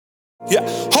Yeah,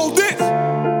 hold it.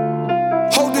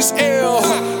 Hold this L.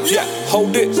 Yeah,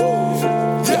 hold it.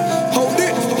 Yeah, hold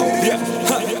it. Yeah,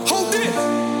 hold it.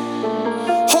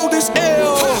 Hold this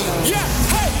L. Yeah,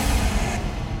 hey.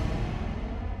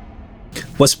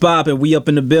 What's poppin'? We up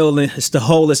in the building. It's the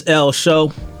Holeless L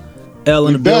show. L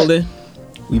in the building.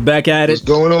 We back at it. What's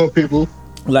going on, people?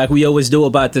 Like we always do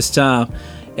about this time.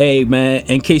 Hey, man,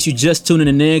 in case you just tuning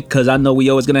in, because I know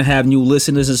we always going to have new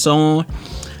listeners and so on,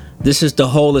 this is the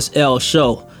Holeless L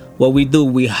show. What we do,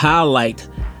 we highlight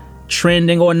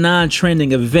trending or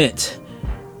non-trending event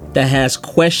that has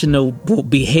questionable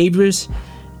behaviors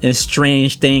and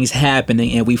strange things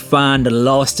happening, and we find the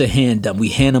lost to hand them. We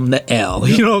hand them the L.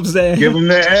 You know what I'm saying? Give them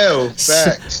the L.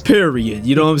 Facts. Period.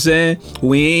 You know what I'm saying?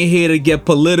 We ain't here to get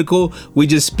political. We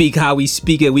just speak how we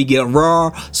speak it. We get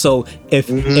raw. So if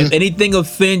anything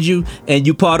offends you and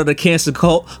you part of the cancel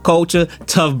culture,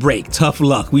 tough break, tough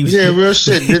luck. Real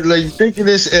shit. Like, think of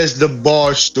this as the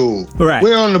bar stool. Right.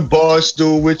 We're on the bar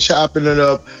stool. We're chopping it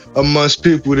up amongst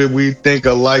people that we think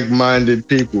are like-minded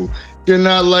people. If you're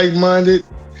not like-minded,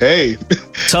 hey,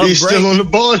 you're still on the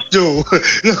bar stool.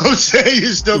 You know what I'm saying? You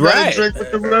still got to drink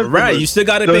with the rest of us. You still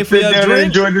got to pay for your drink.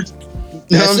 Enjoy you know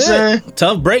what I'm saying?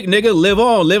 Tough break, nigga. Live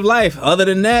on, live life. Other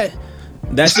than that,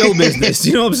 that's your business.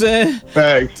 You know what I'm saying?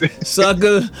 Facts.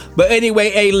 Sucker. But anyway,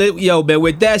 hey, yo, man,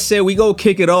 with that said, we go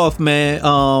kick it off, man.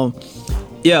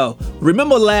 Yo,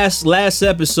 remember last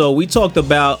episode, we talked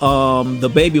about the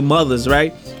baby mothers,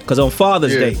 right? Because on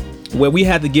Father's Day, where we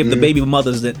had to give the baby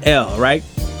mothers an L, right?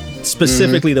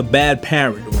 Specifically the bad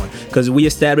parent one, because we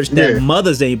established that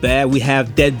mothers ain't bad. We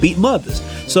have deadbeat mothers.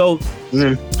 So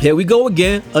here we go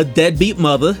again, a deadbeat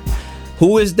mother.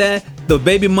 Who is that? The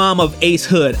baby mom of Ace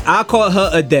Hood. I call her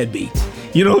a deadbeat.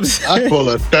 You know what I'm saying? I call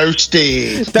her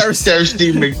thirsty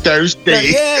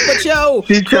McThirsty. Yeah, but yo,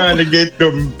 she trying to get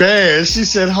them bags. She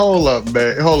said, "Hold up,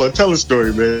 man. Hold up. Tell a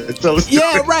story, man. Tell a story."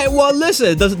 Yeah, right. Well,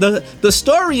 listen. The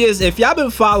story is, if y'all been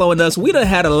following us, we done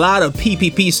had a lot of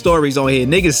PPP stories on here.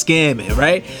 Niggas scamming,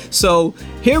 right? So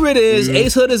here it is.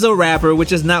 Ace Hood is a rapper,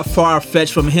 which is not far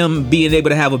fetched from him being able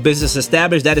to have a business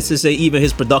established. That is to say, even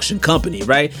his production company,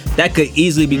 right? That could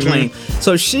easily be claimed.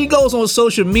 So she goes on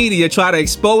social media, try to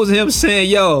expose him, saying,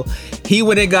 yo, he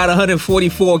went and got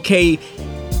 144K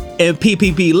in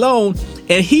PPP loan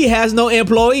and he has no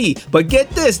employee. But get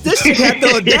this chick had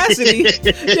the audacity,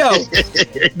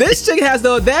 this chick has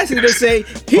the audacity to say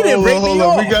he didn't break me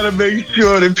off. We gotta make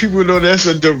sure that people know that's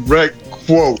a direct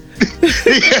quote.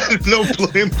 He has no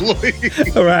employee.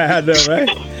 All right, I know, right?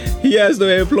 He has no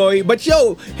employee. But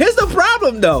yo, here's the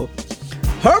problem though.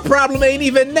 Her problem ain't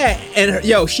even that.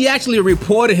 And she actually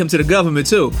reported him to the government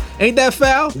too. Ain't that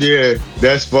foul? Yeah,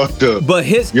 that's fucked up. But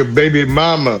your baby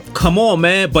mama. Come on,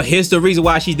 man. But here's the reason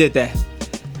why she did that.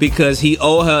 Because he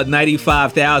owed her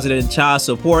 $95,000 in child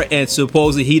support and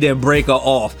supposedly he didn't break her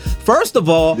off. First of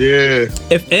all,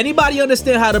 if anybody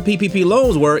understand how the PPP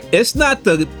loans work, it's not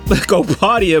to go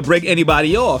party and break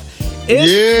anybody off.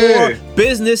 It's for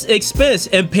business expense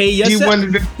and pay yourself. You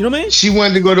know what I mean? She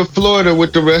wanted to go to Florida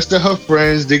with the rest of her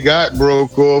friends. They got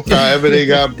broke off, however they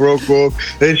got broke off,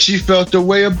 and she felt a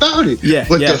way about it.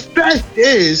 But the fact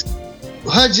is,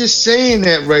 her just saying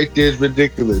that right there is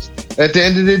ridiculous. At the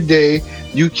end of the day,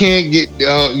 you can't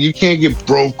get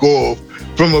broke off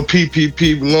from a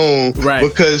PPP loan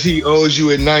because he owes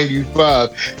you at 95.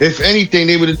 If anything,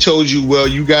 they would have told you, well,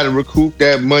 you got to recoup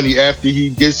that money after he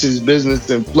gets his business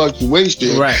in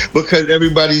fluctuation because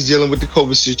everybody's dealing with the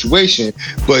COVID situation.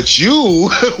 But you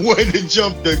wanted to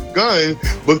jump the gun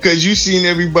because you seen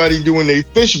everybody doing a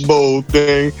fishbowl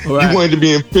thing. You wanted to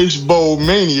be in fishbowl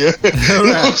mania. You know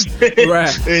what I'm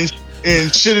saying?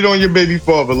 And shit it on your baby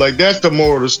father. Like, that's the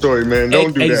moral of the story, man.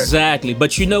 Don't do that. Exactly.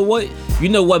 But you know what? You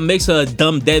know what makes her a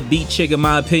dumb deadbeat chick, in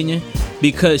my opinion?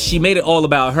 Because she made it all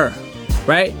about her,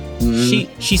 right?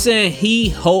 She's saying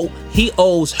he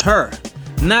owes her.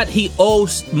 Not he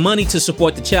owes money to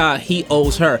support the child. He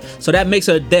owes her. So that makes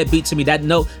her a deadbeat to me. That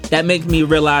makes me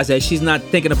realize that she's not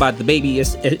thinking about the baby.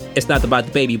 It's not about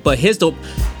the baby. But here's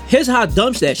how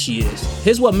dumb that she is.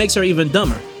 Here's what makes her even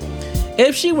dumber.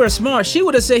 If she were smart, she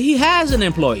would have said he has an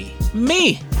employee.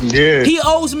 Me. Yeah. He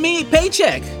owes me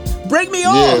paycheck. Break me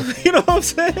off. You know what I'm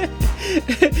saying?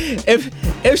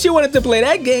 If she wanted to play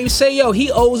that game, say, yo,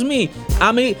 he owes me.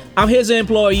 I mean, I'm his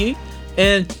employee,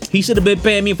 and he should have been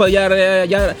paying me for yada yada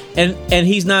yada, and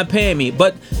he's not paying me.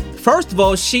 But first of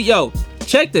all,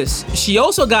 check this. She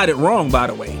also got it wrong, by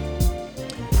the way.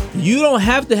 You don't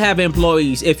have to have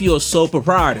employees if you're a sole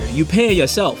proprietor. You pay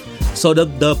yourself. So the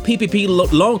PPP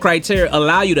loan criteria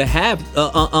allow you to have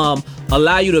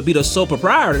allow you to be the sole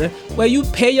proprietor, where you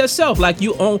pay yourself like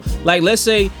you own. Like, let's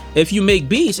say if you make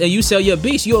beats and you sell your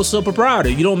beats, you're a sole proprietor.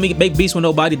 You don't make beats with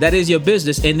nobody. That is your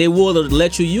business, and they will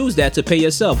let you use that to pay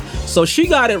yourself. So she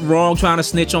got it wrong, trying to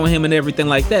snitch on him and everything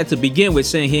like that to begin with,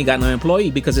 saying he ain't got no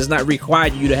employee, because it's not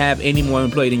required you to have any more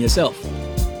employee than yourself.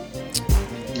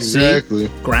 Exactly.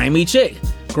 See? Grimy chick.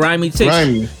 Grimy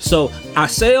chick. So I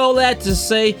say all that to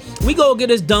say we go get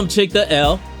this dumb chick the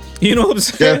L. You know what I'm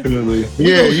saying? Definitely.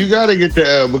 Yeah, you gotta get the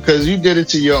L, because you did it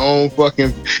to your own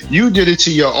you did it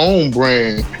to your own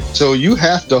brand. So you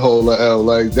have to hold the L.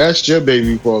 Like, that's your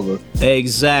baby father.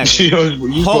 Exactly.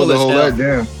 You supposed to hold that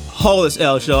down. Hold this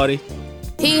L, shorty.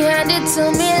 He handed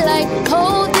to me like,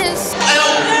 hold this.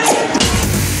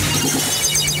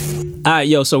 All right,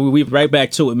 yo, so we right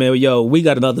back to it, man. Yo, we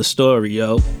got another story,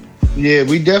 yo. Yeah,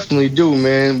 we definitely do,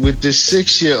 man. With this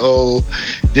 6-year-old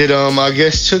that I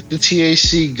guess took the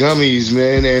THC gummies,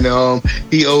 man, and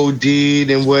he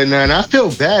OD'd and whatnot. And I feel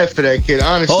bad for that kid,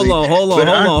 honestly. Hold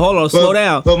on, slow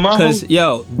down. Because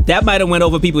yo, that might have went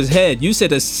over people's head. You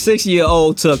said a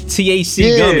 6-year-old took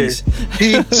THC gummies.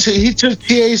 he took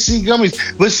THC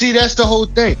gummies. But see, that's the whole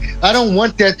thing. I don't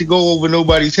want that to go over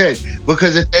nobody's head,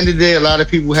 because at the end of the day, a lot of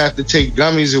people have to take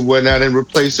gummies and whatnot and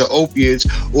replace the opiates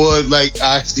or like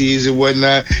oxys and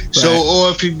whatnot. Right. So,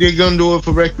 or if they're gonna do it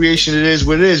for recreation, it is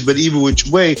what it is. But either which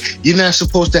way, you're not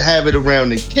supposed to have it around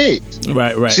the kids.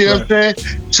 Right. See what I'm saying?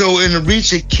 So in the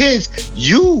reach of kids,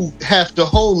 you have to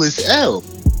hold this L.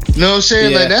 You know what I'm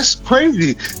saying? Yeah. Like, that's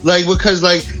crazy. Like, because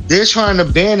like they're trying to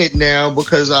ban it now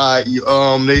because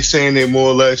they saying they more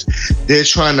or less they're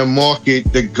trying to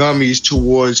market the gummies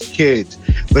towards kids.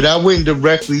 But I wouldn't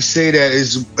directly say that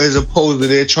as opposed to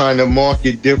they're trying to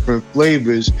market different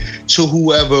flavors to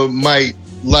whoever might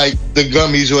like the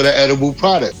gummies or the edible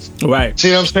products. Right. See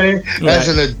what I'm saying? Right. As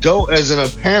an adult, as a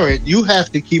parent, you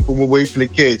have to keep them away from the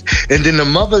kids. And then the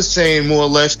mother's saying more or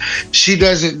less she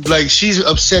doesn't, like, she's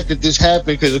upset that this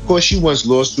happened because of course she wants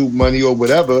lawsuit money or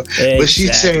whatever. Exactly. But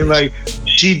she's saying like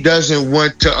she doesn't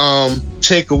want to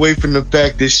take away from the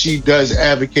fact that she does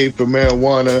advocate for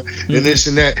marijuana and this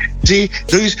and that. See,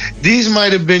 these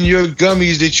might have been your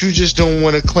gummies that you just don't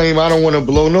want to claim. I don't want to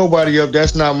blow nobody up.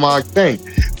 That's not my thing.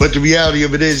 But the reality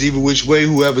of it is, either which way,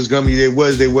 whoever's gummy they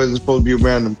wasn't supposed to be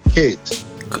around them kids.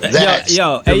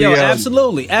 Yo,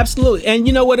 absolutely. And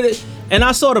you know what it is? And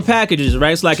I saw the packages,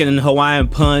 right? It's like in Hawaiian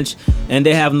Punch, and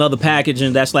they have another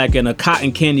packaging that's like in a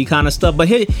cotton candy kind of stuff. But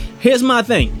here's my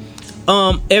thing.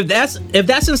 If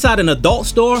that's inside an adult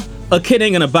store, a kid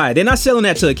ain't gonna buy it. They're not selling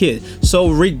that to a kid. So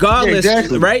regardless,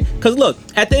 right? Because look,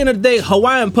 at the end of the day,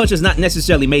 Hawaiian Punch is not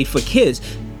necessarily made for kids.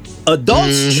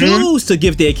 Adults choose to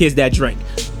give their kids that drink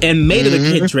and made it a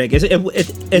kid drink. It's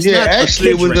not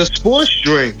actually, a kid it was drink. a sports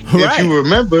drink. Right. If you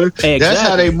remember, exactly. That's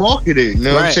how they marketed it. You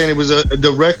know what I'm saying? It was a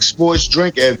direct sports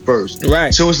drink at first.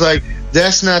 Right. So it's like,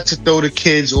 that's not to throw the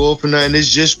kids off or nothing. It's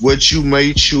just what you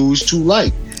may choose to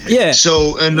like. Yeah.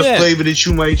 So, and the flavor that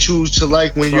you might choose to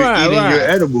like when you're eating your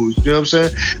edibles. You know what I'm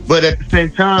saying? But at the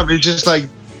same time, it's just like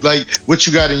what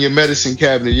you got in your medicine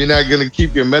cabinet. You're not gonna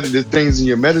keep the things in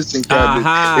your medicine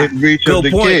cabinet in reach of the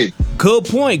kid. Good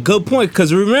point.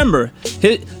 Because remember,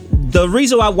 the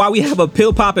reason why we have a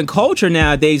pill popping culture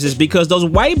nowadays is because those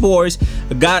white boys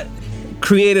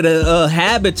created a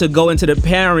habit to go into the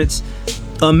parents'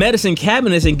 medicine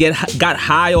cabinets and got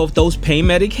high off those pain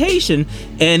medication,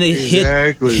 and it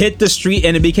hit the street,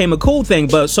 and it became a cool thing.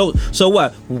 But so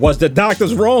what was the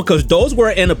doctors wrong? Because those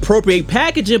were inappropriate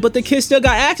packaging, but the kids still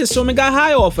got access to them and got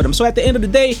high off of them. So at the end of the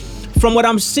day, from what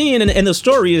I'm seeing in the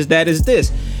story is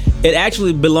this. It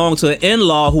actually belonged to an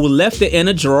in-law who left it in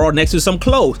a drawer next to some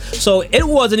clothes. So it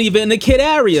wasn't even in the kid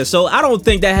area. So I don't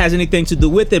think that has anything to do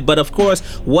with it. But of course,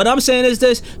 what I'm saying is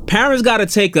this: parents got to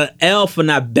take an L for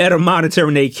not better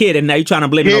monitoring their kid, and now you're trying to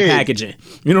blame it on packaging.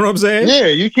 You know what I'm saying? Yeah,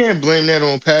 you can't blame that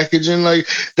on packaging. Like,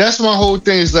 that's my whole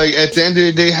thing. Is like, at the end of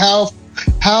the day, how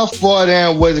far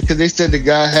down was it? Because they said the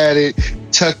guy had it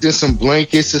tucked in some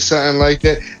blankets or something like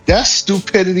that. That's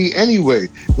stupidity anyway.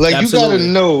 Like, absolutely.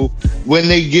 You gotta know when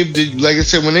they give like I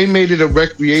said, when they made it a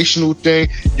recreational thing,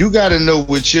 you gotta know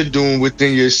what you're doing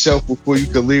within yourself before you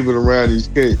can leave it around these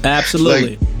kids.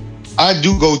 Absolutely. Like, I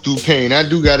do go through pain. I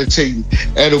do gotta take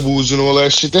edibles and all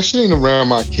that shit. That shit ain't around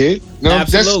my kid. No,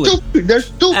 absolutely. That's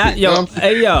stupid. Yo,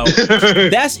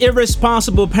 that's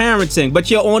irresponsible parenting. But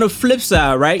on the flip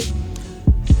side, right?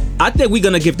 I think we're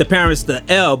gonna give the parents the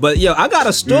L, but I got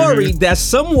a story that's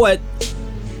somewhat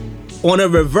on a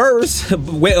reverse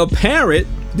where a parent,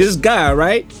 this guy,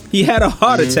 right? He had a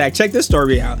heart attack. Check this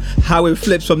story out. How it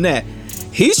flips from that.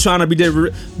 He's trying to be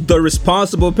the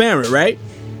responsible parent, right?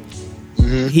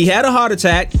 He had a heart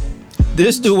attack.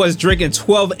 This dude was drinking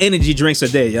 12 energy drinks a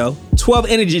day, yo. 12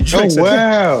 energy drinks a day.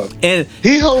 Oh, wow. And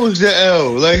he holds the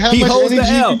L. Like, how much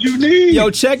energy did you need? Yo,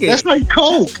 check it. That's like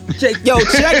Coke. Check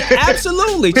it.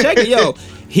 Absolutely. Check it, yo.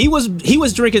 He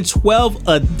was drinking 12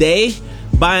 a day,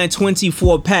 buying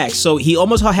 24 packs. So he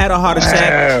almost had a heart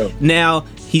attack. Wow. Now,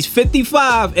 he's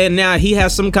 55, and now he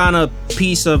has some kind of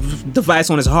piece of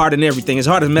device on his heart and everything. His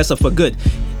heart is messed up for good.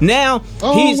 Now,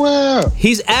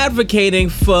 he's advocating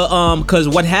for, because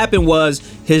what happened was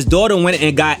his daughter went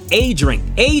and got a drink.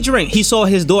 He saw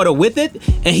his daughter with it,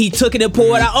 and he took it and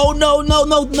poured it out. Oh,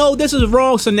 no, this is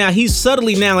wrong. So now he's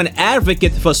suddenly now an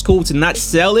advocate for school to not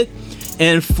sell it,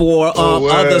 and for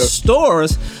other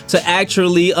stores to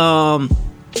actually,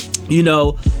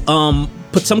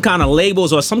 put some kind of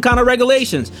labels or some kind of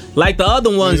regulations. Like the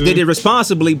other ones did it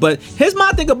responsibly. But here's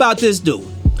my thing about this dude.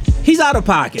 He's out of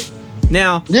pocket.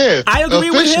 Now, I agree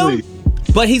with him,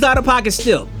 but he's out of pocket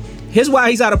still. Here's why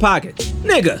he's out of pocket.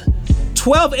 Nigga,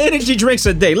 12 energy drinks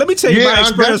a day. Let me tell you my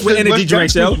experience with energy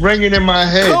drinks, yo. That's ringing in my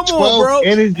head. Come 12 on, bro.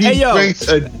 energy drinks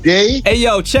a day? Hey,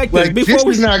 yo, check this. Like, this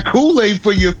is not Kool-Aid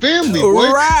for your family, boy.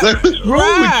 Like, what's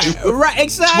wrong with you? Right,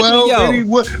 exactly, yo.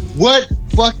 What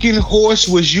fucking horse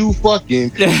was you fucking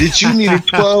that you needed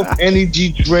 12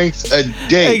 energy drinks a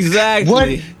day?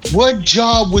 Exactly. What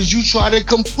job was you trying to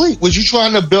complete? Was you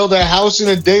trying to build a house in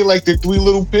a day like the Three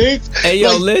Little Pigs? Hey,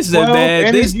 yo, listen,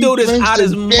 man. This dude is out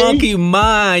his monkey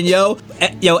mind, yo.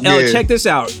 Yo, L, check this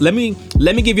out. Let me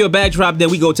give you a backdrop,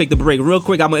 then we go take the break. Real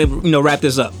quick, I'm gonna wrap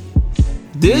this up.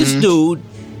 This dude,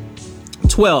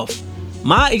 12.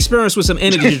 My experience with some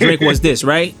energy drink was this,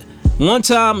 right? One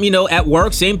time, at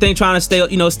work, same thing, trying to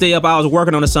stay up. I was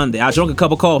working on a Sunday. I drank a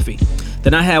cup of coffee.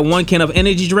 Then I had one can of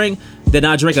energy drink. Then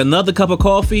I drank another cup of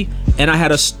coffee. And I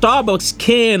had a Starbucks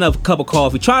can of cup of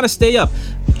coffee, trying to stay up.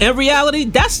 In reality,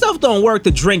 that stuff don't work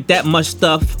to drink that much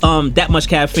stuff, that much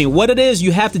caffeine. What it is,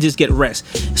 you have to just get rest.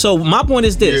 So my point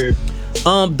is this.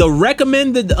 The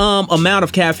recommended amount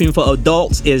of caffeine for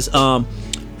adults is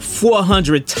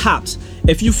 400 tops.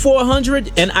 If you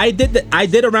 400, and I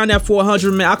did around that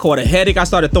 400, man, I caught a headache. I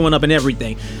started throwing up and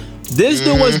everything. This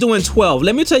dude was doing 12.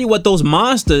 Let me tell you what those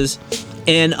Monsters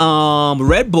and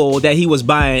Red Bull that he was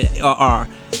buying are.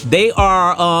 They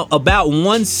are about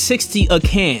 160 a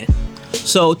can.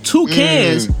 So 2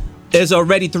 cans is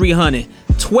already 300.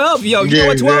 12, yo, you know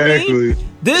what 12 mean?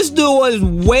 This dude was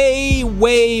way.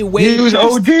 He was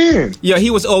ODing. Yeah,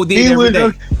 he was ODing every day.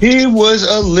 He was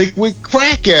a liquid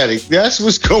crack addict. That's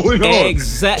what's going on.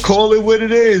 Exactly. Call it what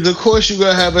it is. Of course, you're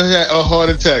gonna have a heart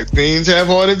attack. Fiends have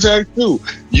heart attacks too.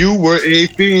 You were a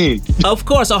fiend. Of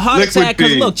course, a heart attack.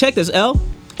 Because look, check this, L.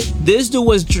 This dude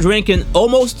was drinking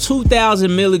almost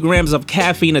 2,000 milligrams of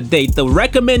caffeine a day. The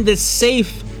recommended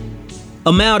safe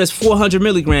amount is 400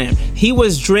 milligrams. He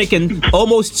was drinking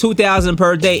almost 2,000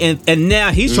 per day, and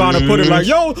now he's trying to put it like,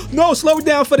 yo, no, slow it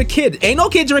down for the kid. Ain't no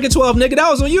kid drinking 12, nigga.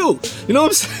 That was on you. You know what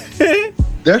I'm saying?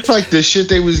 That's like the shit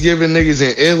they was giving niggas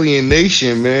in Alien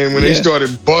Nation, man, when they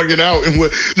started bugging out and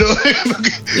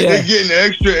they're getting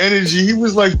extra energy. He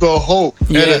was like the Hulk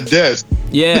at a desk.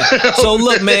 Yeah. So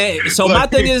look, man. So my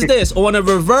thing is this: on the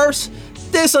reverse,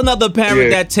 this another parent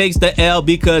that takes the L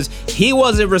because he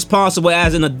wasn't responsible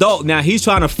as an adult. Now he's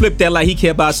trying to flip that like he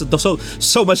cared about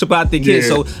so much about the kids.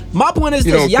 So my point is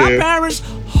this: y'all parents,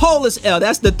 hold this L.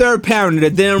 That's the third parent in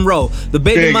the damn row. The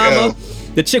baby Big mama, L.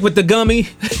 The chick with the gummy,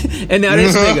 and now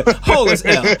this nigga. Hold this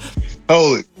L.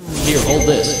 Hold it. Here, hold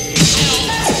this.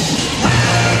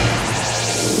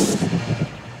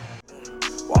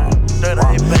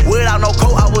 Without no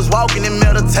coat, I was walking and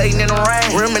meditating in the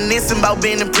rain. Reminiscing about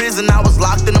being in prison, I was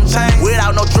locked in them chains.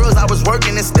 Without no drugs, I was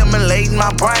working and stimulating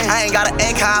my brain. I ain't gotta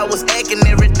act how I was acting,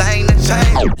 everything to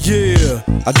change. Yeah,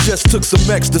 I just took some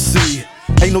ecstasy.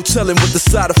 Ain't no telling what the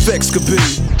side effects could be.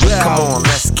 Wow. Come on,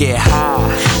 let's get high.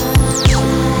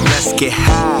 Let's get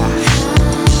high.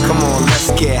 Come on,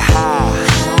 let's get high.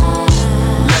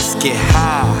 Let's get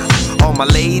high. All my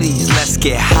ladies, let's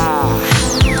get high.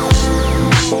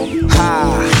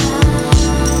 High.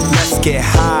 Let's get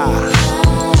high.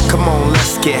 Come on,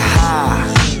 let's get high.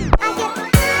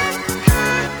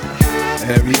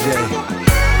 Every day,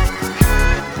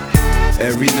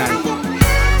 every night,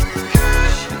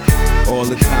 all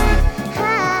the time.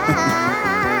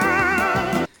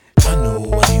 I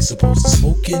know I ain't supposed to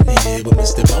smoke in here, but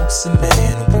Mr. Bouncy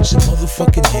Man, don't put your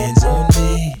motherfucking hands on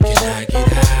me. Can I get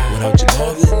high without you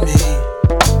bothering me?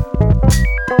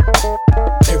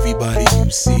 Everybody you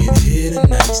see it here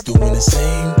tonight's doing the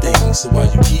same thing, so why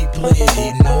you keep playing,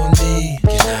 hating on me?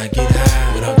 Can I get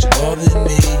high without you bothering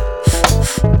me?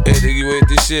 Hey, nigga, you with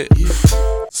this shit? Yeah.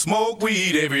 Smoke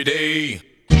weed every day.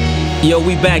 Yo,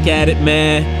 we back at it,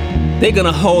 man. They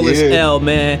gonna hold this L,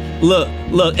 man.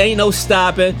 Look, ain't no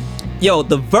stopping. Yo,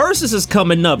 the verses is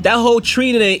coming up. That whole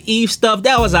Trina and Eve stuff,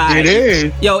 that was alright. It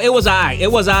is. Yo, it was alright.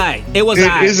 It was alright.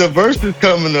 It's a versus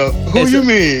coming up. Who you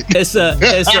mean? It's a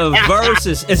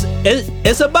versus.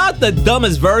 It's about the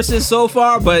dumbest verses so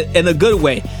far, but in a good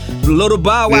way. Little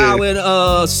Bow Wow and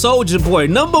Soulja Boy.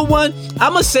 Number one,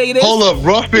 I'ma say this. Hold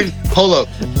up.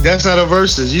 That's not a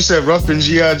versus. You said Ruff and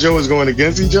G.I. Joe is going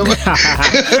against each other?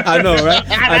 I know, right?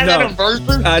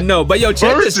 I know. But yo,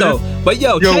 check this though. But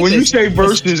yo, when you say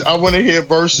versus, I want to hear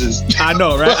verses. I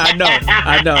know, right?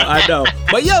 I know.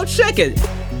 But yo, check it.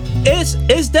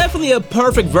 It's definitely a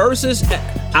perfect versus.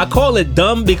 I call it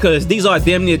dumb because these are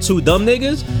damn near two dumb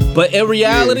niggas. But in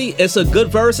reality, it's a good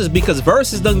versus because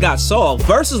versus done got solved.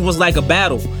 Versus was like a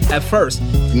battle at first.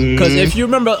 Because if you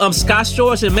remember Scott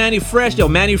Storch and Manny Fresh,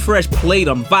 Manny Fresh played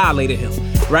him, violated him,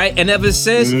 right? And ever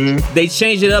since, they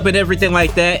changed it up and everything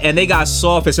like that, and they got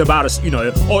soft. It's about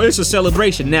it's a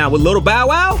celebration. Now with Little Bow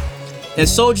Wow and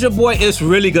Soulja Boy, it's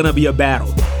really gonna be a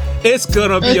battle. It's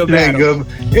gonna be a battle.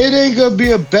 It ain't gonna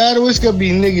be a battle. It's gonna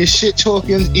be niggas shit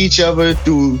talking each other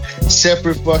through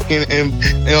separate fucking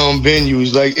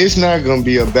venues. Like, it's not gonna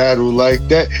be a battle like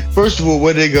that. First of all,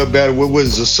 what they gonna battle? What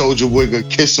was the Soulja Boy gonna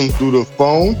kiss him through the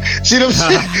phone? See what I'm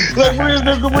saying? Like, where is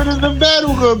the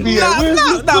battle gonna be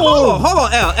at? Hold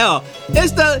on, L.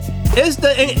 It's the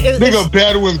they gonna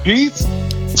battle in beats.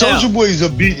 Soulja Boy is a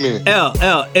beat man.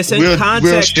 It's in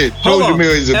context. Real shit. Soulja Boy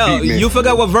is a beat man. You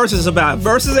forgot what Versus is about.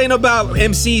 Versus ain't about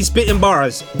MCs spitting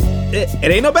bars. It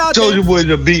ain't about Soulja Boy is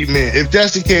a beat man. If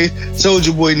that's the case,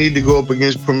 Soulja Boy need to go up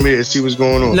against Premier, see what's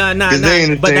going on. Nah. They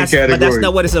ain't in the same category. But that's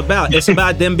not what it's about. It's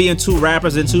about them being two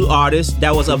rappers and two artists.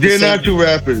 That was They're not two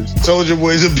rappers. Soulja Boy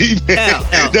is a beat man.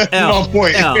 That's my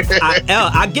point.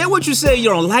 I get what you say. You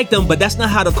don't like them, but that's not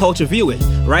how the culture view it,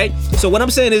 right? So what I'm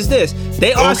saying is this: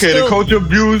 they are the culture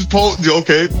views.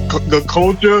 The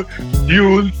culture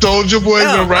views Soulja Boy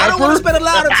as a rapper. I don't want to spend a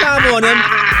lot of time on him.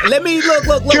 Let me look.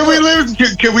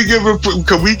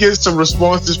 Can we get some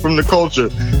responses from the culture?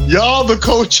 Y'all the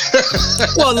culture.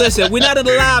 Well, listen, we're not in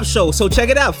a live show, so check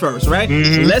it out first, right?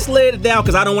 So let's lay it down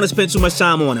because I don't want to spend too much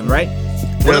time on him, right?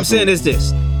 What I'm saying is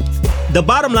this. The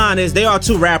bottom line is they are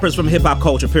two rappers from hip-hop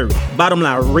culture, period. Bottom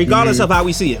line, regardless of how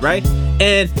we see it, right?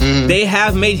 And they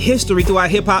have made history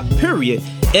throughout hip-hop, period.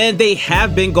 And they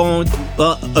have been going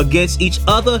against each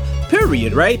other,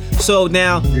 period, right? So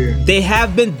now they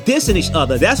have been dissing each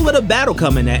other. That's where the battle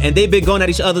coming at. And they've been going at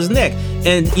each other's neck.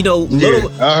 And, Little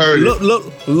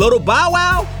Bow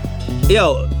Wow,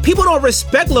 people don't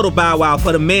respect Little Bow Wow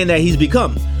for the man that he's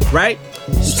become, right?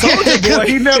 Soulja Boy,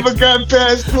 he never got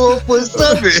past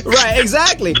 4'7". Right,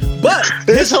 exactly. But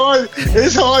it's hard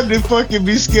to fucking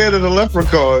be scared of the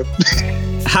leprechaun.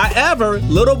 However,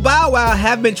 Little Bow Wow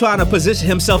have been trying to position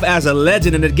himself as a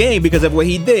legend in the game because of what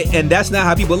he did, and that's not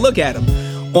how people look at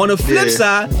him. On the flip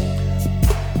side,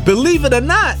 believe it or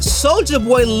not, Soulja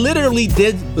Boy literally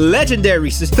did legendary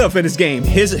stuff in this game.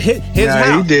 His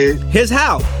how? He did. His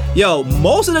how? Yo,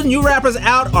 most of the new rappers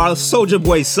out are Soulja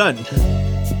Boy's son.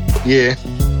 Yeah.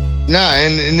 Nah,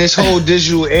 and in this whole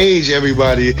digital age,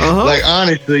 everybody, like,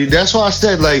 honestly, that's why I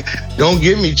said, like, don't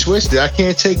get me twisted. I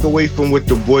can't take away from what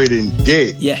the boy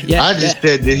did. I just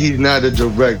said that he's not a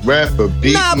direct rapper.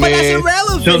 Beat man. But that's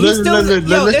irrelevant.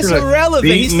 So it's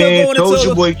irrelevant. He's still going into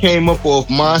Soulja Boy came up off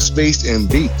MySpace and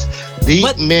Beats.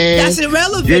 But that's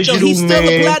irrelevant, though. He's still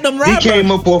a platinum rapper. He came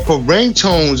up off of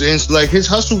ringtones, and like, his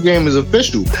hustle game is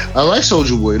official. I like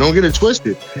Soulja Boy. Don't get it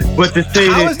twisted. But to say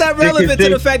how is that relevant to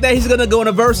the fact that he's gonna go in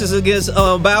a versus against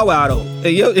Bow Wow, though?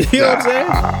 You know what I'm saying?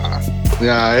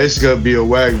 Nah, it's gonna be a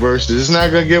whack versus. It's not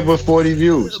gonna give us 40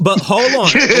 views. But hold on,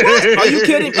 are you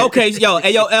kidding? Okay,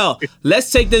 L.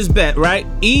 Let's take this bet, right?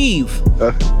 Eve.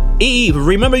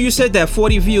 Remember you said that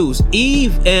 40 views.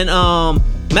 Eve and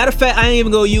matter of fact, I ain't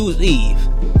even gonna use Eve.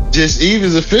 Just Eve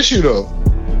is official though.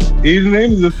 Eve's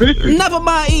name is official. Never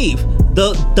mind Eve.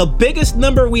 The biggest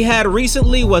number we had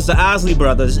recently was the Osley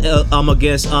Brothers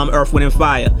against Earth, Wind and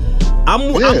Fire.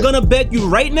 I'm gonna bet you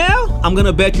right now.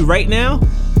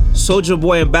 Soulja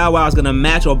Boy and Bow Wow is gonna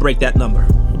match or break that number,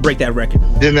 break that record.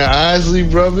 Then the Osley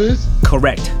Brothers?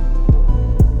 Correct.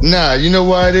 Nah, you know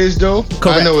why it is though?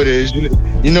 Correct. I know it is.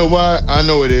 You know why? I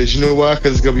know it is. You know why?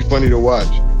 Because it's gonna be funny to watch.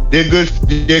 They're good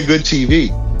TV.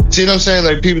 See what I'm saying?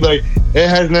 Like, people like, it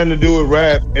has nothing to do with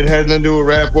rap. It has nothing to do with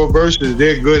rap or verses.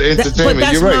 They're good entertainment. But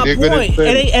that's You're right. They're good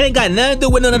entertainment. It ain't got nothing to do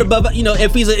with none of the,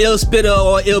 if he's an ill spitter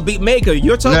or ill beat maker.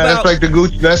 You're talking about.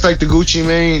 That's like the Gucci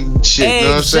Mane shit. Exactly. You know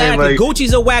what I'm saying? Like,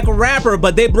 Gucci's a whack rapper,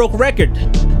 but they broke record.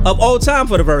 of all time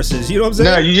for the verses. You know what I'm saying?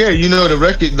 Nah, yeah, you know the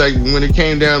record, like when it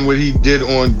came down what he did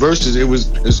on verses, it was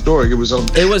historic. It was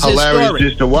hilarious historic.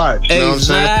 just to watch. You know what I'm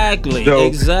saying? So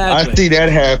exactly. I see that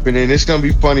happening. It's gonna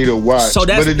be funny to watch. So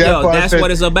that's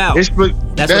what it's about.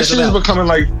 That shit is becoming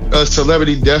like a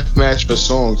celebrity death match for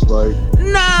songs. Like,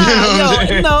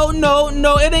 no,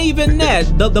 it ain't even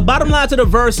that. The bottom line to the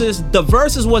verses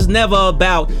was never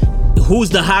about who's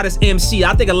the hottest MC.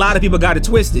 I think a lot of people got it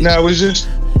twisted. No, it was just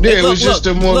it was just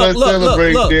to more or less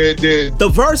celebrate their the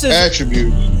verses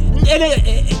attribute.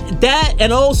 That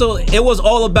and also it was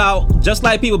all about, just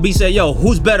like people be saying, yo,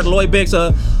 who's better, Lloyd Banks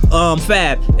or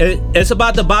Fab? It's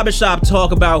about the barbershop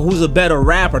talk about who's a better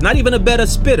rapper, not even a better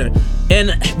spitter. In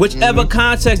whichever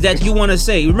context that you want to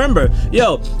say. Remember,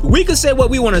 yo, we could say what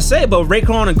we want to say, but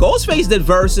Raekwon and Ghostface did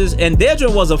verses, and their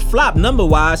joint was a flop number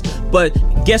wise. But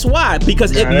guess why?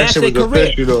 Because it matched their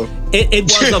career. It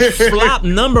was a flop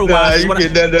number wise. Hold on,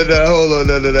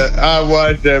 I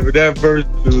watched that, but that verse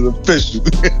was official.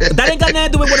 That ain't got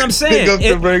nothing to do with what I'm saying.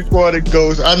 Pick up the Raekwon and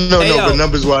Ghost. I know, but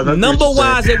numbers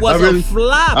wise, it was a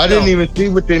flop. I didn't even see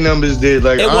what their numbers did.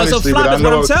 Like, it honestly, was a flop. That's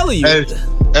what I'm telling you.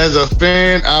 As a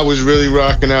fan, I was really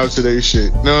rocking out to their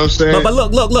shit. You know what I'm saying? But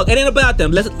look, it ain't about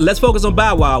them. Let's focus on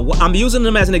Bow Wow. I'm using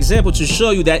them as an example to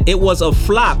show you that it was a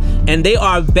flop, and they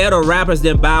are better rappers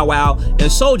than Bow Wow and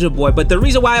Soulja Boy. But the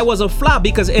reason why it was a flop,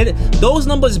 because those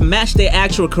numbers matched their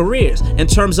actual careers in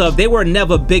terms of they were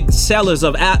never big sellers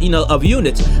of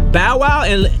units. Bow Wow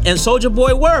and Soulja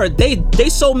Boy were. They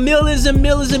sold millions and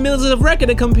millions and millions of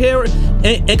records in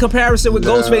comparison with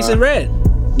Ghostface and Red.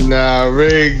 Nah,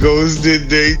 Ray Ghost did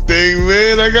they thing,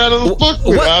 man. I gotta fuck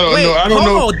with. I don't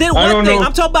know. Did one thing.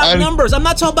 I'm talking about numbers. I'm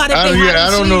not talking about if they had I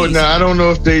don't know. Nah, I don't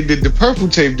know if they did. The Purple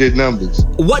Tape did numbers.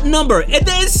 What number? It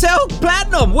didn't sell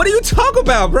platinum. What are you talking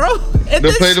about, bro? It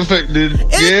did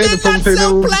not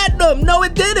sell platinum. No,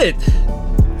 it didn't.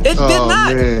 It did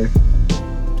not. Man.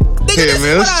 Nigga, this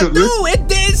is what I do. It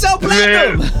didn't sell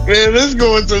platinum. Man, let's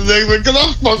go into the next one, because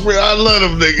I love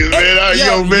them niggas, man.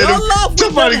 Your love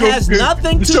with them has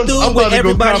nothing to do with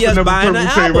everybody else buying the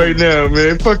album. Right now,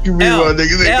 man. Fuck you, meanwhile,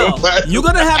 niggas. You're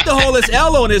gonna have to hold us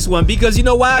L on this one, because you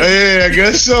know why? Yeah, I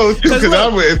guess so, too. Because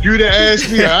if you'd have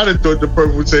asked me, I'd have thought the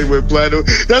Purple Tape went platinum.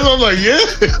 That's what I'm like, yeah.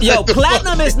 Yo,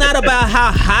 platinum is not about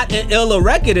how hot and ill a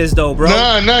record is, though, bro.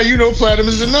 Nah, you know platinum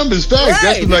is the numbers. Facts.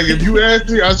 Right. That's like, if you ask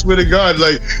me, I swear to God,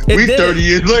 like, we 30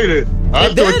 years later.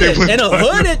 I thought they went. And the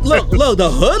hood, look,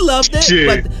 the hood loved it.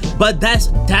 Shit. But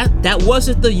that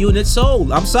wasn't the unit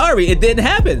sold. I'm sorry, it didn't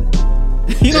happen.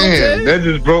 You know what I'm saying? That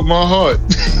just broke my heart.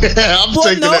 I'm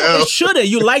taking the L. It shouldn't.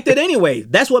 You liked it anyway.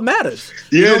 That's what matters.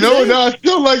 Yeah, I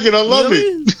still like it. I love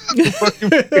it.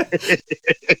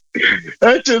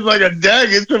 That's just like a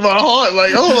dagger to my heart.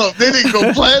 Like, hold up, they didn't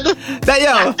go platinum.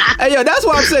 Yo, that's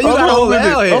why I'm saying you gotta hold the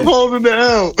L here. I'm holding the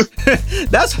L.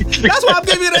 That's why I'm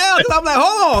giving you the L, because I'm like,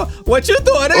 hold on, what you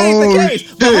thought? It ain't the case.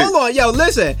 Shit. But hold on, yo,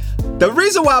 listen. The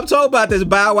reason why I'm talking about this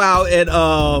Bow Wow and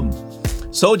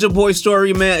Soulja Boy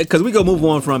story, man, because we gonna move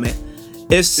on from it.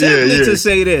 It's simply to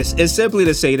say this. It's simply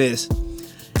to say this.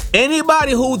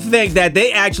 Anybody who think that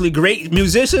they actually great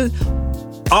musicians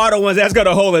are the ones that's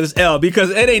gonna hold us L, because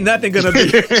it ain't nothing gonna be.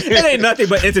 It ain't nothing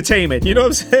but entertainment. You know what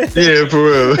I'm saying? Yeah, for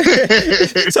real.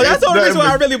 So that's the only reason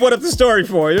why I really brought up the story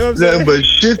for. You know what I'm saying? But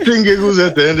shits and giggles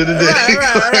at the end of the day.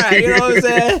 Right. You know what I'm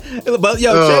saying? But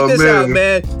yo, check this out,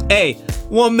 man. Hey,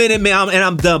 1 minute, man, and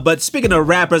I'm done. But speaking of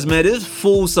rappers, man, this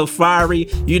fool Safari,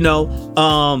 Nicki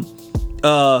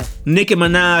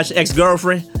Minaj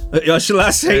ex-girlfriend. Or should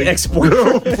I say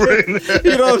ex-boyfriend?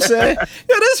 You know what I'm saying?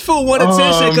 Yo, this fool want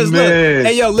attention because look,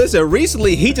 hey, yo, listen.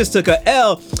 Recently, he just took a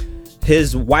L.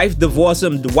 His wife divorced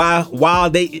him while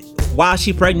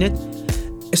she pregnant,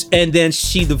 and then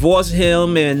she divorced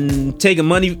him and taking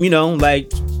money, like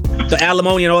the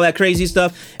alimony and all that crazy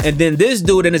stuff. And then this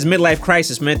dude in his midlife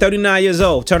crisis, man, 39 years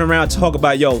old, turn around and talk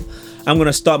about, yo, I'm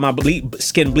gonna start my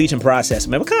skin bleaching process,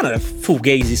 man. What kind of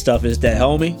fugazi stuff is that,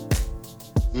 homie?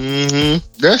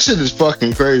 That shit is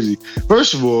fucking crazy.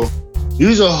 First of all,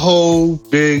 he's a whole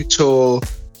big, tall,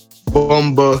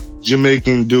 bomba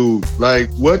Jamaican dude. Like,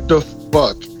 what the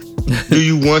fuck do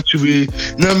you want to be?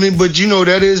 No, I mean, but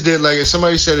that is that. Like, if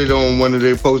somebody said it on one of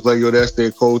their posts, like, yo, that's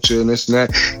their culture and this and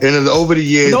that. And over the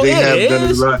years, they have done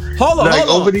it a lot. Hold on.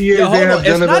 Over the years, they have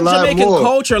done it a lot more. It's not Jamaican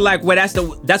culture, like, where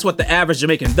that's what the average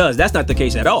Jamaican does. That's not the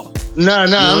case at all. Nah,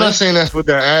 I'm not saying that's what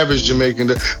the average Jamaican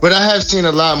does, but I have seen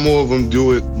a lot more of them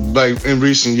do it, like, in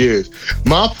recent years.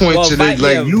 My point to this,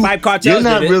 like, you're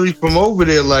not really from over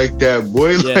there like that,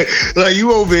 boy. Yeah. Like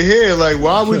you over here, like,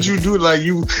 why would you do it? Like,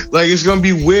 it's gonna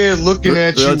be weird. here looking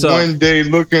at you one day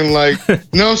looking like, you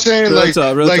know what I'm saying?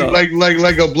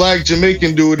 Like a black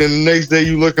Jamaican dude, and the next day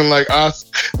you looking like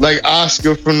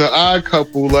Oscar from the Odd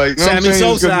Couple, like, you know Sammy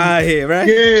Sosa out here, right?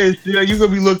 Yeah, you're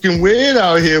gonna be looking weird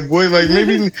out here, boy. Like,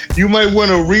 maybe you might want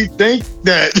to rethink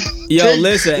that. Yo,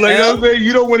 listen, like, I mean,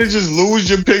 you don't want to just lose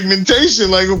your pigmentation.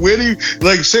 Like, where do you,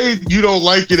 like, say you don't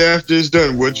like it after it's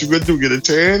done? What you gonna do? Get a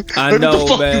tan? I know, what the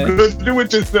fuck man. you gonna do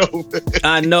with yourself? Man?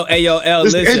 I know. Hey, yo, L,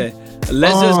 listen.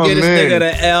 Let's just get this nigga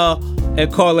to L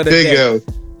and call it a Big day. L.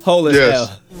 Hold this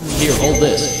L. Here, hold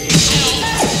this.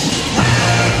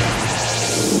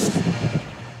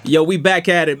 Yo, we back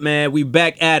at it, man. We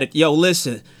back at it. Yo,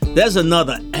 listen. There's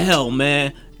another L,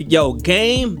 man. Yo,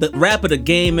 Game, the rapper, the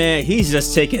Game, man, he's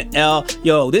just taking L.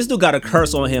 Yo, this dude got a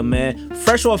curse on him, man.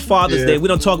 Fresh off Father's Day, we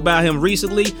don't talk about him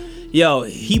recently. Yo,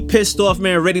 he pissed off,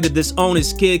 man, ready to disown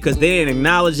his kid because they didn't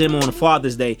acknowledge him on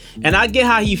Father's Day. And I get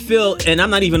how he feel, and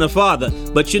I'm not even a father.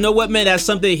 But you know what, man? That's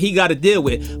something he got to deal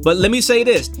with. But let me say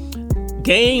this.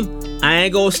 Game, I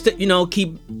ain't gonna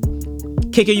keep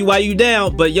kicking you while you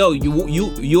down. But yo,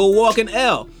 you're a walking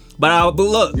L. But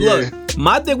look.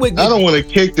 My thing with I don't want to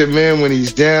kick the man when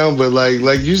he's down, but like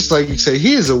you say,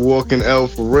 he is a walking L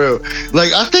for real.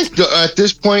 Like, I think at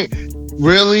this point,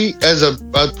 really, as a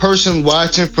person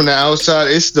watching from the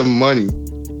outside, it's the money.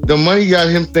 The money got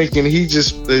him thinking he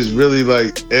just is really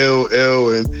like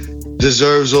LL and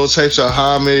deserves all types of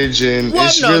homage, and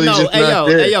it's really just not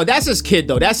there. Hey, yo, that's his kid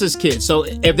though. That's his kid. So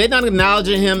if they're not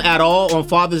acknowledging him at all on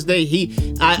Father's Day,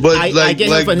 I get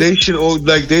him for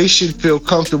they should feel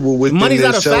comfortable with money's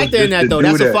not a factor in that though.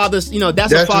 That's a father's,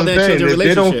 that's a father and children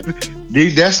relationship.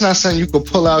 That's not something you could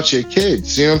pull out your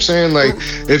kids. You know what I'm saying? Like,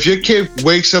 if your kid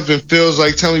wakes up and feels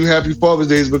like telling you Happy Father's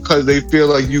Day is because they feel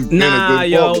like you've been a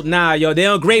good father. Nah,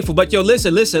 they're ungrateful. But yo,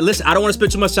 listen. I don't want to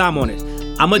spend too much time on it.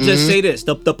 I'm gonna just say this.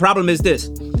 The problem is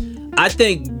this. I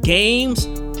think Game's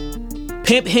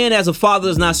pimp hand as a father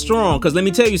is not strong. Because let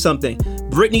me tell you something.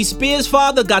 Britney Spears'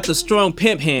 father got the strong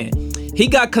pimp hand. He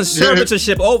got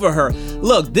conservatorship over her.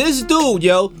 Look, this dude,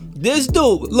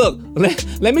 look,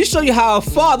 let me show you how a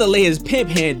father lay his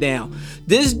pimp hand down.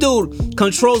 This dude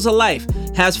controls her life,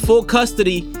 has full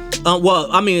custody.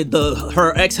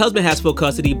 Her ex-husband has full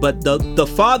custody, but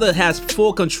the father has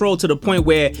full control to the point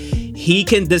where he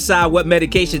can decide what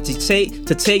medication to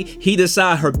take. He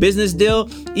decide her business deal.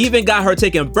 Even got her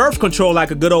taking birth control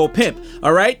like a good old pimp.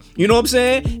 All right, you know what I'm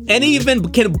saying? And he even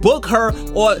can book her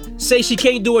or say she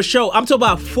can't do a show. I'm talking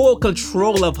about full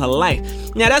control of her life.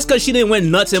 Now that's because she didn't went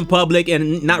nuts in public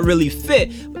and not really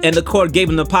fit, and the court gave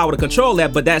him the power to control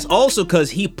that. But that's also because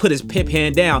he put his pimp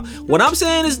hand down. What I'm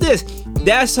saying is this.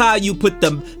 That's how you put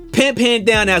the pimp hand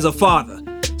down as a father.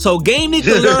 So Game needs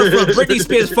to learn from Britney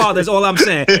Spears' father, is all I'm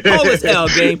saying. Hold this L,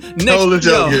 Game.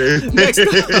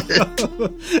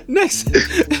 Next.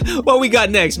 What we got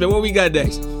next, man? What we got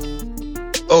next?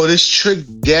 Oh, this Trick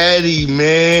Daddy,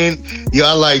 man. Yo,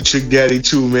 I like Trick Daddy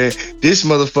too, man. This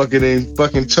motherfucker ain't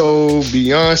fucking told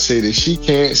Beyonce that she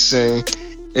can't sing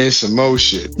and some more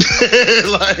shit.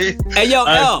 Hey, yo,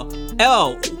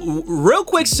 L, real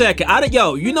quick second.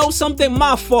 You know something?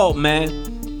 My fault, man.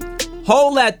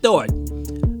 Hold that thought.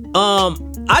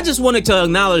 I just wanted to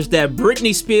acknowledge that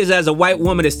Britney Spears as a white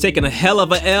woman is taking a hell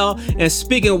of a L. And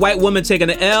speaking of white women taking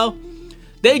an L,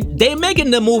 they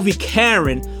making the movie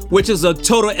Karen, which is a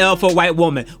total L for a white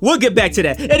woman. We'll get back to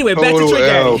that. Anyway, back to Trick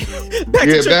Daddy.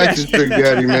 back to Trick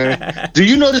Daddy, man. Do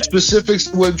you know the specifics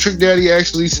of what Trick Daddy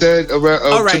actually said about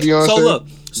all right, to Beyonce?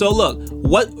 So look,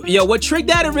 what Trick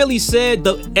Daddy really said,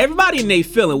 everybody in they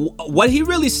feeling, what he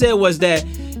really said was that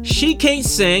she can't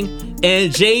sing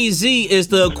and Jay-Z is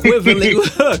the equivalent.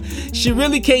 She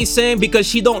really can't sing because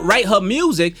she don't write her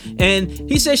music, and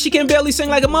he said she can barely sing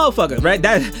like a motherfucker, right?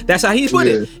 That's how he put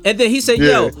it. And then he said,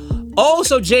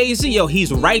 also Jay-Z,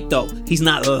 he's right though. He's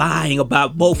not lying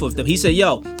about both of them. He said,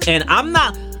 and I'm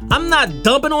not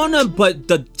dumping on him, but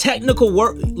the technical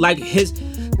work,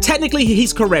 technically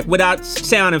he's correct without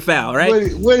sounding foul,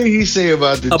 right? What did he say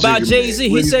about Jay-Z?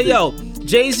 He said,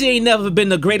 Jay-Z ain't never been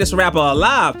the greatest rapper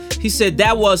alive. He said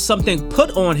that was something put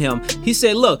on him. He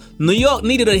said, look, New York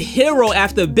needed a hero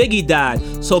after Biggie died,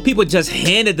 so people just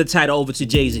handed the title over to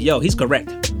Jay-Z. He's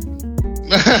correct.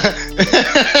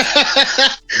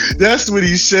 That's what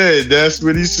he said.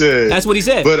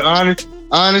 But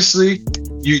honestly,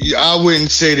 I wouldn't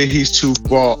say that he's too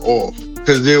far off,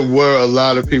 because there were a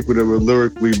lot of people that were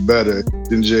lyrically better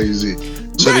than Jay-Z.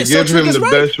 So to give him the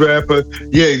best rapper,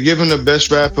 give him the best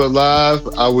rapper alive,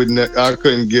 I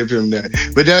couldn't give him that.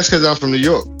 But that's because I'm from New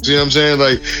York. See what I'm saying?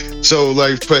 Like, so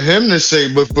like for him to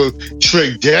say, but for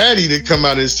Trick Daddy to come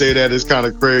out and say that is kind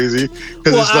of crazy.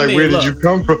 Because it's like, where did you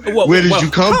come from? Where did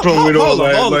you come from with all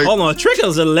that? Hold on. Trick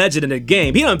is a legend in the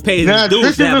game. He done paid his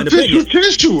dues to have an opinion.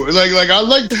 Like I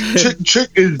like Trick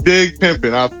is big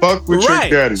pimping. I fuck with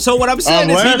Trick Daddy. So what I'm saying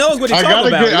is he knows what he's talking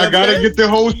about. I gotta get the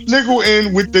whole sniggle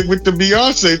in with the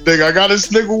Beyonce thing. I gotta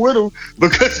sniggle with him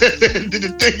because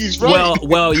the thing he's right.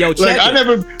 Well, yo, check I've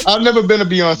never been a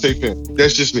Beyonce fan.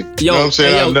 That's just me. You know what I'm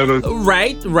saying?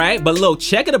 Right. But look,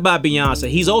 check it about Beyonce.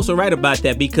 He's also right about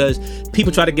that because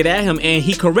people try to get at him and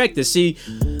he corrected. See,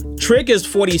 Trick is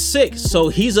 46, so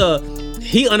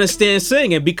he understands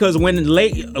singing because when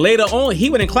later on he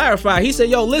went and clarified, he said,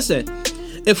 "Yo, listen,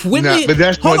 if Whitney, but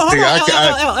that's one thing.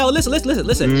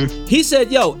 Listen. He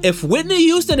said, "Yo, if Whitney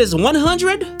Houston is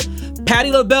 100,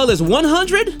 Patti LaBelle is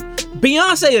 100,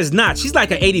 Beyonce is not. She's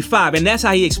like an 85," and that's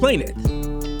how he explained it.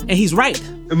 And he's right.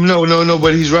 No,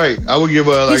 but he's right. I would give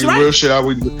her like real shit. I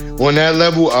would on that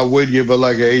level. I would give her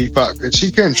like an 85. And she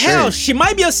can sing. Hell, she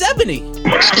might be a 70.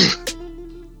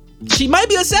 She might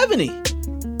be a 70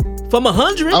 from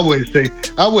 100. I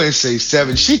wouldn't say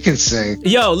 7. She can sing.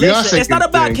 Yo, listen, it's not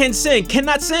about can sing.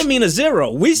 Cannot sing mean a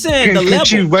 0. We saying the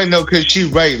level. Can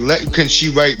she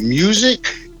write music?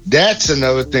 That's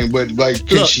another thing. But like,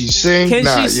 can she sing? Can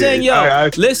she sing? Yo,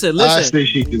 listen. I say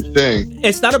she can sing.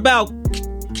 It's not about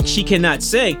she cannot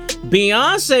sing.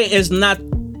 Beyonce is not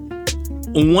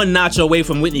one notch away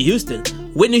from Whitney Houston.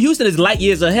 Whitney Houston is light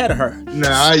years ahead of her.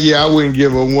 I wouldn't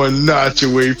give her one notch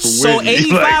away from Whitney. So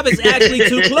 85 is actually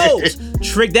too close.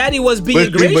 Trick Daddy was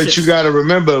being gracious. But you got to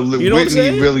remember,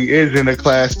 Whitney really is in a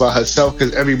class by herself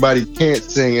because everybody can't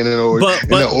sing in an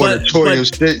auditorium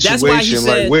situation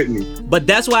like Whitney. But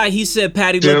that's why he said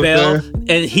Patti LaBelle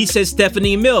and he said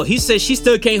Stephanie Mills. He said she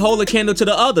still can't hold a candle to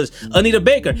the others. Anita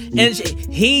Baker. And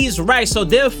he's right. So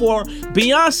therefore,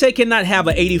 Beyonce cannot have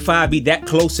an 85 be that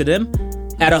close to them.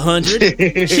 At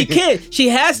 100, she can't. She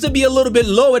has to be a little bit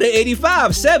lower than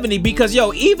 85, 70 because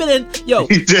even in 70,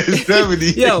 even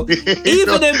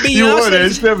in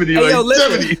Beyonce's 70,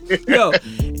 listen,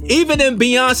 70. Even in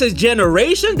Beyonce's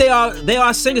generation, they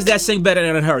are singers that sing better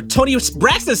than her. Toni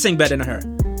Braxton sing better than her.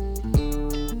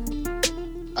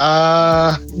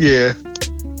 Yeah,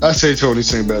 I say Toni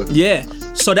sing better. Yeah.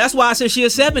 So that's why I said she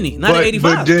is 70, not an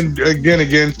 85. But then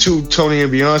again, Toni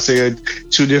and Beyonce are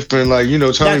two different. Like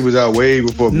Toni was out way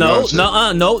before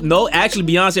Beyonce. No. Actually,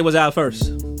 Beyonce was out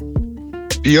first.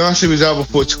 Beyonce was out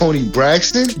before Toni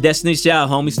Braxton. Destiny's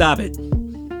Child, homie, stop it.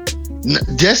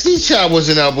 Destiny's Child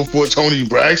wasn't out before Toni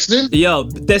Braxton. Yo,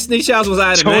 Destiny's Child was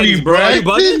out in the 90s, bro. Braxton?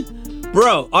 Are you bugging?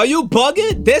 Bro, are you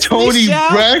bugging? Destiny's Child?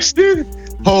 Toni Braxton?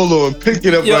 Hold on, pick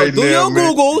it up right now. Do your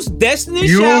Googles.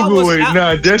 Destiny's Child was out.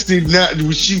 Nah, Destiny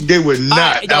they were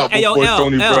not out before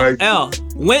Toni Braxton.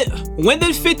 When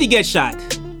did 50 get shot?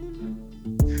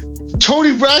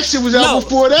 Toni Braxton was out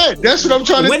before that. That's what I'm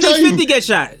trying to tell you. When did 50 get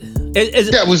shot?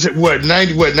 That was what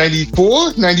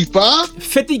 94, 95?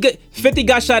 50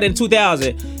 got shot in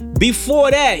 2000. Before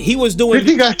that, he was doing.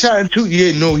 50 got shot in 2.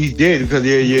 Yeah, no, he did because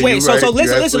Wait, so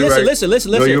listen.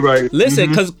 No, you're right. Listen,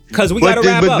 because we gotta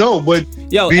wrap up.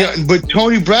 But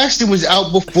Toni Braxton was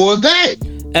out before that.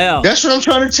 That's what I'm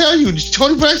trying to tell you.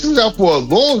 Toni Braxton was out for a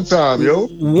long time, yo.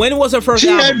 When was her first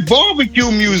album? She had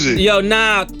barbecue music.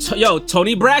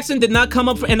 Toni Braxton did not come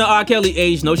up in the R. Kelly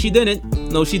age. No, she didn't.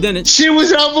 She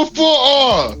was out before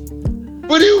R.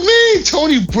 What do you mean,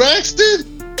 Toni Braxton?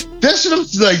 That's what I'm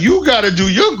like. You gotta do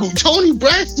your Toni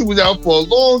Braxton was out for a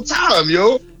long time,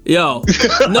 yo. No,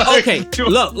 okay.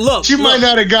 Look. She might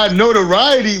not have got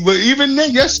notoriety, but even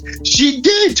then, yes, she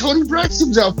did. Toni Braxton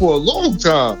was out for a long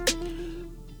time.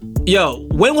 Yo,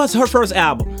 when was her first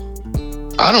album?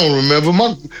 I don't remember.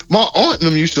 My aunt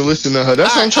and them used to listen to her.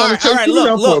 That's what I'm trying to tell you.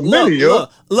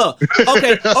 Look.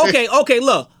 Okay.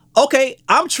 Look. Okay,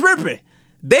 I'm tripping.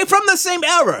 They from the same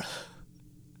era.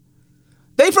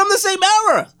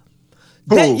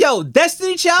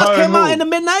 Destiny Child came out in the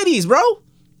mid-90s, bro.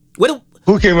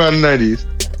 Who came out in the 90s?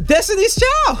 Destiny's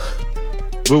Child.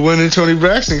 But when did Toni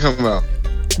Braxton come out?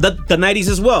 The 90s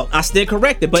as well. I stand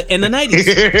corrected, but in the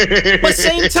 90s. But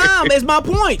same time is my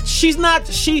point.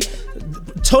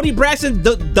 Toni Braxton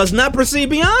does not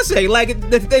precede Beyonce.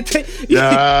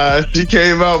 She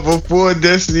came out before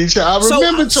Destiny Child. I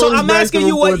remember Toni Braxton. So I'm asking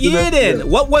you what year then?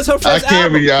 What was her first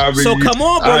album? So come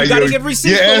on, bro. You gotta give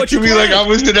receipts for what you playing. Like I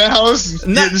was in the house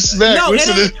getting smacked. No,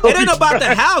 it ain't about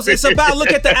the house. It's about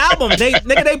look at the album. They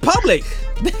public.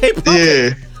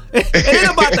 Yeah. It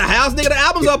ain't about the house, nigga. The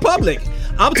albums are public.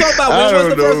 I'm talking about when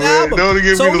was the first album. Don't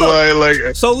give me the line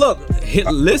like. So look,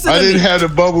 listen to me. I didn't have the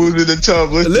bubbles in the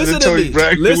tub. Listen to Toni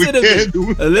Braxton.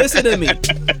 Listen to me.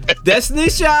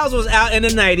 Destiny's Child was out in the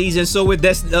 90s, and so with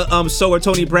so were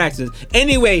Tony Braxton.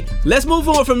 Anyway, let's move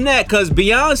on from that, because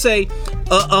Beyonce,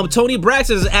 Tony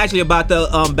Braxton is actually about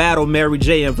to battle Mary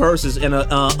J in verses in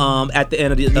at the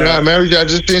end of the. Mary J. I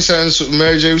just think something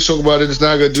Mary J. was talking about it. It's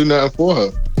not gonna do nothing for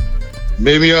her.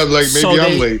 Maybe I'm late.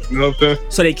 You know what I'm saying?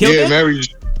 So they killed it?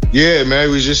 Mary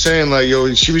was just saying, like,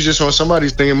 yo, she was just on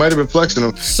somebody's thing. It might have been flexing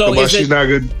them. So she's not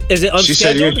good. Is it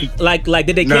unscheduled? She said, like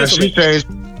did they cancel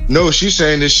it? She's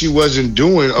saying that she wasn't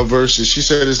doing a versus. She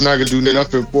said it's not gonna do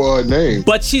nothing for her name.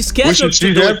 But she's scheduled to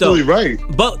do she's it, though. absolutely right.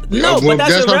 But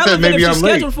that's irrelevant if she's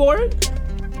scheduled for it.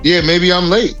 Yeah, maybe I'm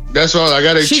late. That's all. I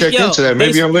gotta check into that.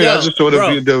 Maybe I'm late. I just saw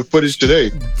the footage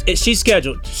today. She's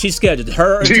scheduled.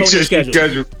 Her and Tony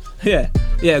scheduled. Yeah.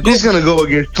 He's gonna go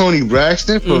against Tony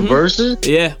Braxton for versus.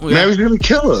 Yeah. Mary's gonna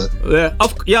kill her.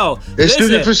 Yeah. It's two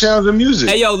different sounds of music.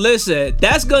 Hey, yo, listen.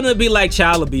 That's gonna be like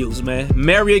child abuse, man.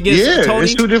 Mary against Tony. Yeah,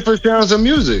 it's two different sounds of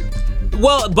music.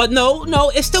 Well, but no,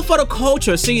 it's still for the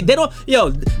culture. See, they don't.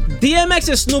 DMX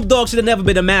and Snoop Dogg should have never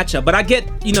been a matchup. But I get,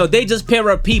 they just pair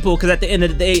up people because at the end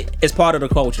of the day, it's part of the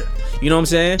culture. You know what I'm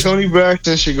saying? Tony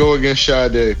Braxton should go against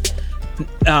Sade.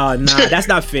 Nah, that's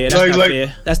not fair. That's not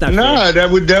fair. That's not fair.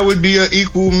 That would be an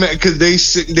equal match because they're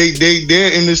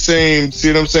in the same, see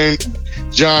what I'm saying,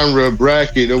 genre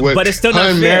bracket or what. But it's still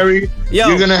not fair. Mary,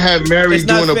 you're gonna have Mary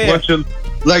doing a bunch of,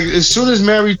 like, as soon as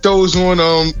Mary throws on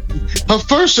her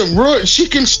first she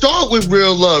can start with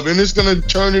Real Love and it's gonna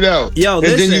turn it out. And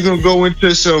then you're gonna go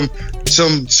into some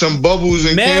bubbles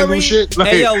and candle shit. Like,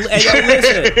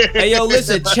 hey yo,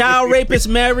 listen, child rapist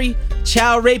Mary,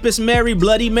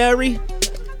 Bloody Mary.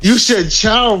 You said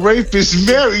child rapist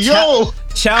Mary, yo.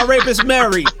 Child rapist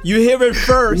Mary, you hear it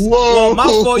first. Whoa. Well, my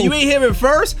fault, you ain't hear it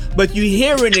first, but you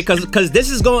hearing it because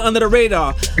this is going under the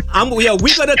radar.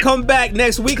 We gonna come back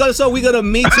next week or so. We gonna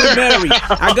meet you, Mary.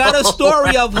 I got a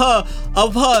story of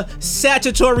her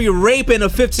statutory raping a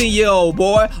 15-year-old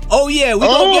boy. Oh yeah, we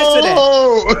gonna get to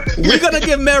that. We gonna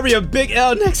give Mary a big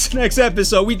L next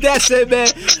episode. That's it, man.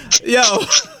 Yo.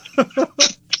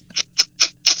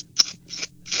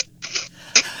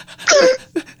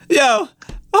 Yo,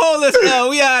 hold this now.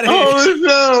 We out of here. Hold this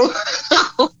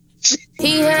now.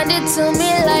 He handed to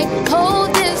me like,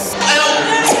 hold this.